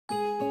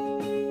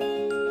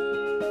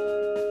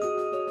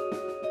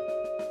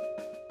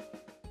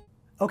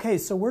Okay,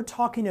 so we're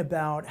talking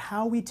about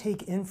how we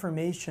take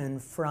information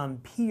from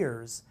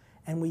peers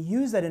and we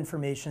use that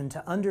information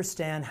to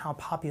understand how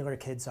popular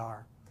kids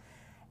are.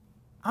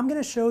 I'm going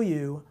to show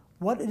you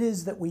what it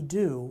is that we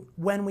do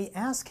when we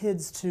ask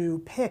kids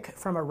to pick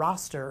from a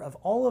roster of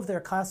all of their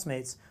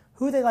classmates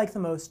who they like the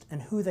most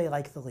and who they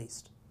like the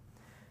least.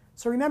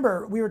 So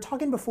remember, we were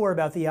talking before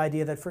about the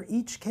idea that for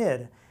each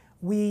kid,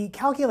 we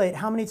calculate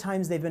how many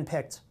times they've been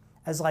picked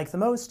as like the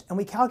most, and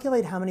we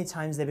calculate how many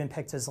times they've been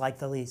picked as like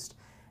the least.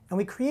 And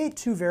we create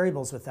two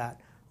variables with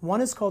that. One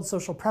is called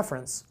social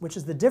preference, which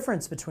is the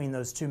difference between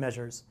those two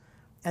measures.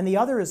 And the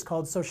other is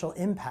called social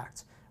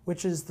impact,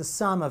 which is the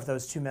sum of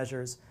those two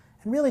measures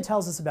and really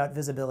tells us about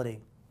visibility.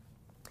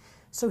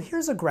 So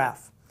here's a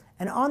graph.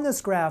 And on this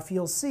graph,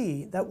 you'll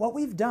see that what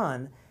we've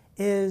done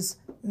is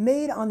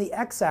made on the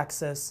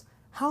x-axis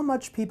how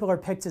much people are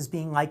picked as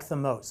being like the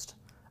most.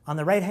 On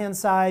the right-hand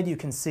side, you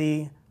can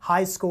see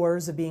high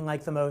scores of being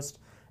like the most.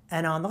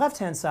 And on the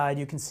left-hand side,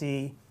 you can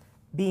see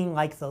being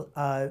like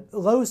the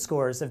low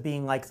scores of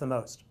being like the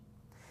most.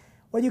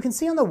 What you can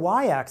see on the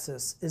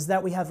y-axis is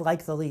that we have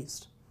like the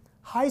least.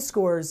 High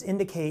scores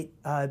indicate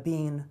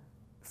being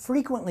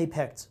frequently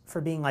picked for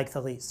being like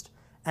the least.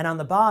 And on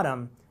the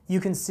bottom,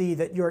 you can see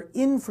that you're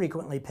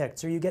infrequently picked,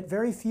 so you get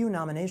very few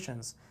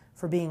nominations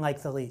for being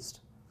like the least.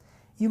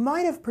 You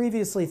might have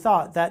previously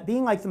thought that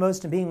being like the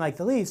most and being like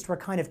the least were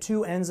kind of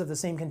two ends of the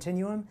same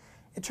continuum.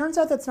 It turns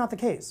out that's not the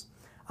case.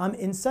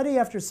 In study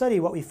after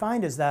study, what we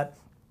find is that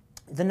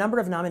the number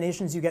of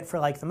nominations you get for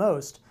like the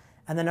most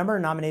and the number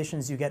of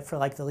nominations you get for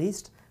like the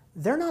least,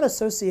 they're not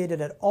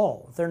associated at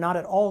all. They're not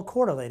at all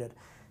correlated.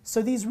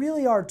 So these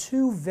really are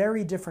two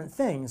very different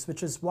things,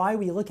 which is why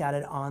we look at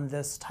it on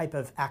this type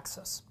of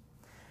axis.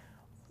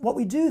 What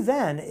we do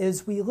then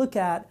is we look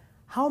at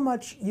how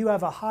much you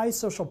have a high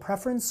social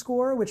preference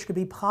score, which could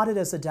be plotted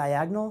as a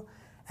diagonal,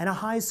 and a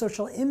high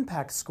social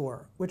impact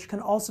score, which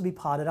can also be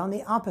plotted on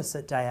the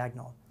opposite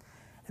diagonal.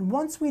 And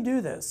once we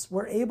do this,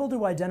 we're able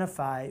to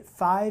identify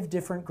 5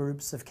 different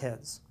groups of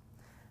kids.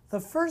 The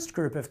first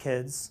group of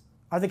kids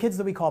are the kids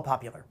that we call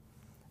popular.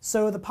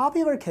 So the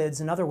popular kids,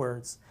 in other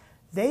words,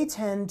 they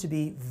tend to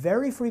be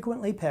very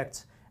frequently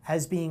picked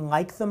as being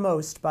like the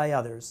most by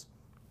others.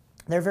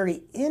 They're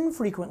very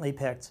infrequently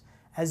picked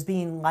as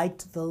being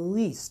liked the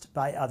least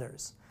by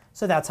others.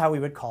 So that's what we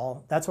would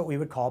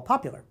call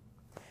popular.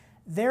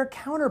 Their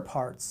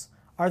counterparts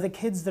are the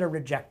kids that are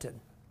rejected.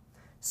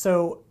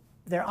 So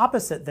they're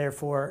opposite,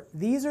 therefore.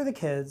 These are the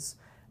kids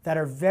that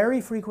are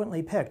very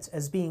frequently picked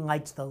as being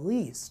liked the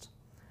least,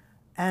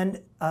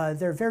 and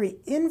they're very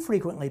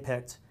infrequently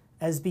picked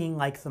as being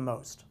like the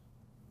most.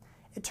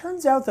 It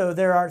turns out, though,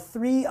 there are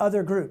 3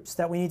 other groups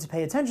that we need to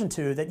pay attention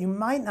to that you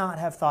might not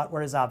have thought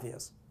were as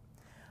obvious.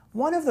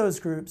 One of those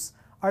groups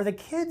are the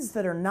kids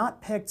that are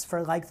not picked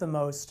for like the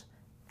most,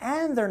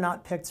 and they're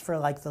not picked for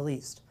like the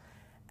least.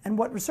 And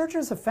what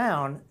researchers have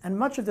found, and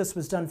much of this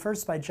was done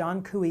first by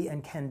John Cooey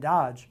and Ken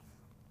Dodge,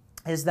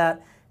 is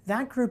that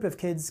that group of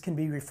kids can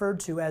be referred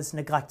to as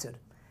neglected.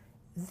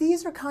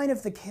 These are kind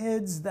of the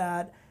kids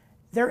that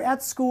they're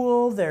at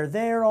school, they're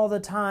there all the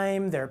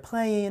time, they're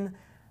playing,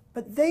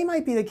 but they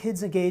might be the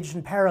kids engaged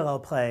in parallel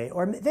play,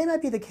 or they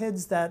might be the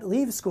kids that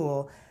leave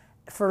school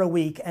for a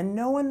week and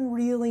no one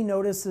really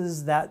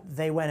notices that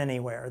they went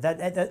anywhere,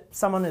 that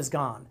someone is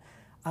gone.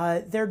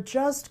 They're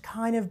just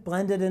kind of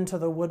blended into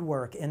the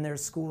woodwork in their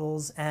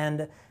schools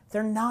and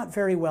they're not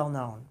very well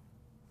known.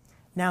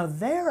 Now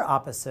their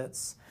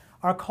opposites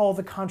are called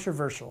the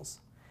controversials.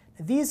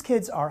 These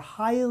kids are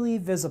highly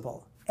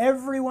visible.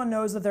 Everyone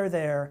knows that they're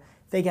there.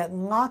 They get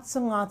lots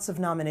and lots of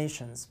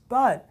nominations.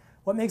 But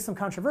what makes them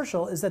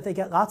controversial is that they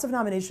get lots of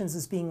nominations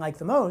as being like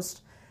the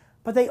most,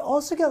 but they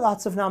also get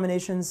lots of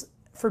nominations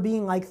for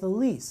being like the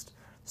least.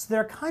 So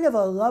they're kind of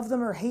a love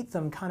them or hate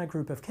them kind of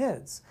group of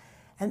kids.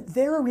 And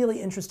they're a really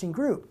interesting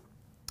group.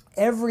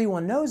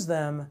 Everyone knows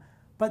them,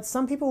 but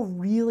some people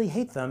really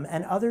hate them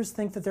and others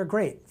think that they're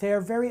great. They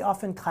are very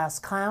often class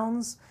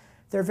clowns.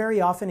 They're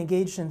very often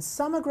engaged in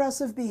some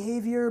aggressive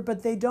behavior,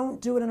 but they don't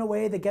do it in a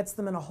way that gets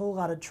them in a whole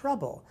lot of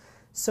trouble.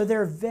 So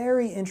they're a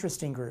very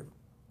interesting group.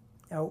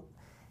 Now,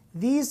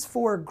 these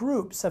 4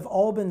 groups have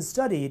all been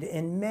studied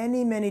in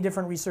many, many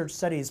different research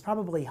studies,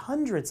 probably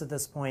hundreds at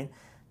this point,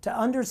 to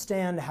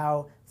understand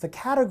how the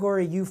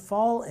category you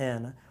fall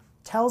in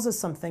tells us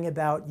something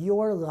about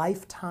your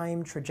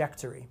lifetime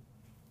trajectory.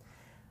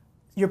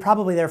 You're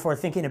probably therefore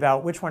thinking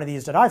about which one of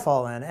these did I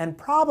fall in, and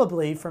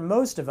probably for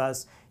most of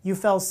us, you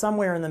fell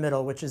somewhere in the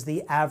middle, which is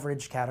the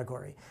average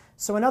category.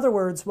 So in other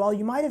words, while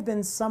you might have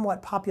been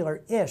somewhat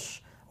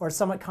popular-ish or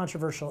somewhat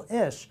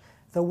controversial-ish,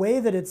 the way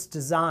that it's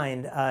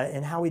designed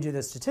and how we do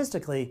this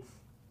statistically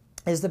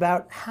is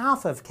about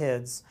half of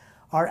kids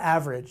are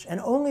average,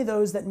 and only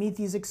those that meet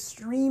these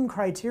extreme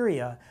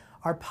criteria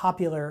are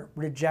popular,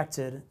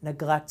 rejected,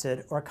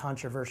 neglected, or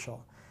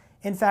controversial.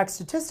 In fact,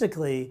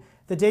 statistically,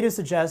 the data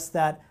suggests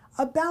that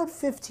about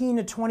 15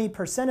 to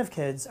 20% of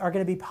kids are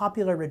going to be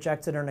popular,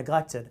 rejected, or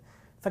neglected.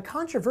 The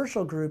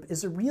controversial group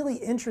is a really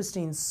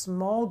interesting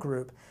small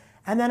group,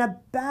 And then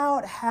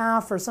about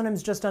half, or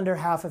sometimes just under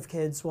half of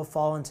kids will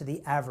fall into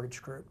the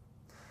average group.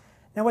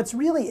 Now what's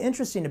really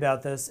interesting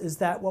about this is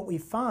that what we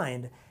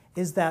find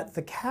is that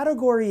the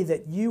category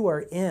that you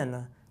are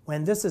in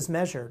when this is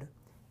measured,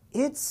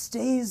 it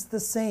stays the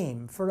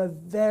same for a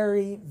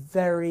very,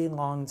 very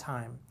long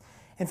time.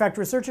 In fact,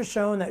 research has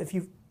shown that if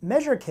you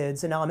measure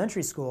kids in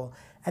elementary school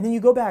and then you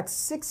go back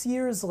 6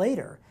 years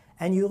later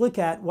and you look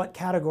at what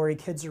category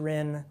kids are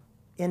in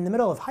the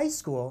middle of high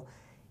school,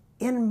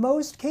 in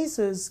most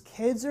cases,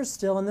 kids are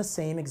still in the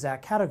same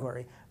exact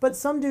category, but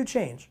some do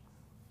change.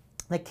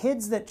 The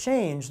kids that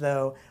change,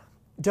 though,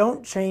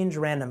 don't change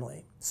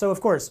randomly. So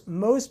of course,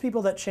 most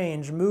people that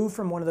change move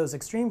from one of those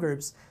extreme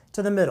groups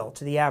to the middle,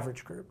 to the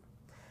average group.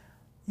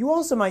 You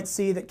also might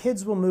see that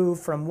kids will move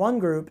from one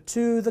group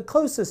to the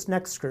closest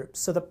next group.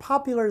 So the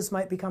populars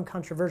might become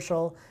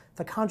controversial,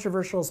 the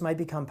controversials might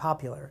become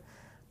popular.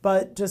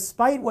 But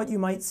despite what you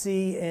might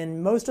see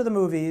in most of the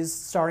movies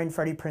starring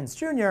Freddie Prinze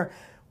Jr.,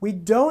 we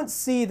don't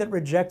see that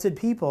rejected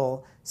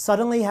people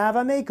suddenly have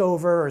a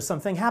makeover or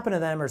something happen to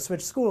them or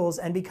switch schools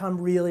and become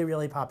really,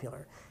 really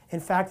popular. In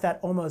fact, that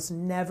almost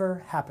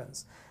never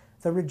happens.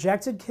 The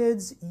rejected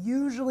kids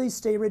usually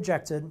stay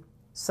rejected.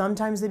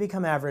 Sometimes they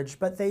become average,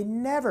 but they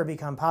never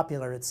become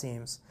popular, it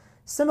seems.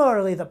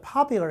 Similarly, the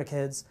popular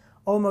kids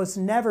almost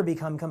never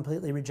become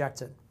completely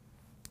rejected.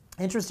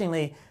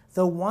 Interestingly,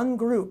 the one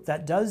group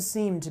that does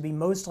seem to be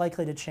most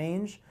likely to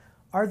change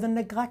are the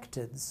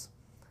neglecteds.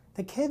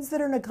 The kids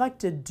that are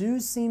neglected do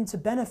seem to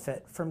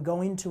benefit from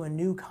going to a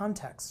new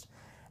context.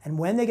 And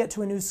when they get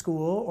to a new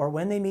school or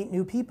when they meet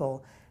new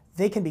people,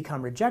 they can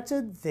become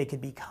rejected, they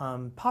could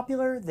become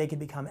popular, they could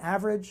become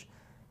average,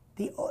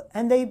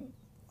 and they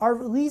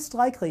are least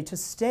likely to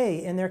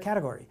stay in their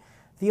category.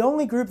 The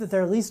only group that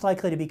they're least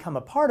likely to become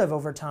a part of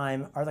over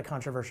time are the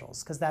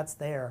controversials, because that's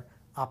their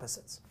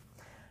opposites.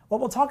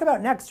 What we'll talk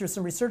about next are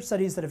some research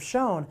studies that have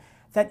shown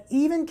that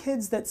even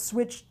kids that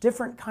switch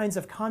different kinds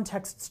of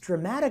contexts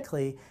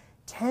dramatically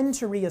tend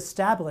to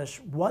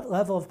reestablish what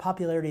level of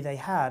popularity they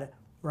had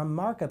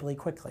remarkably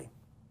quickly.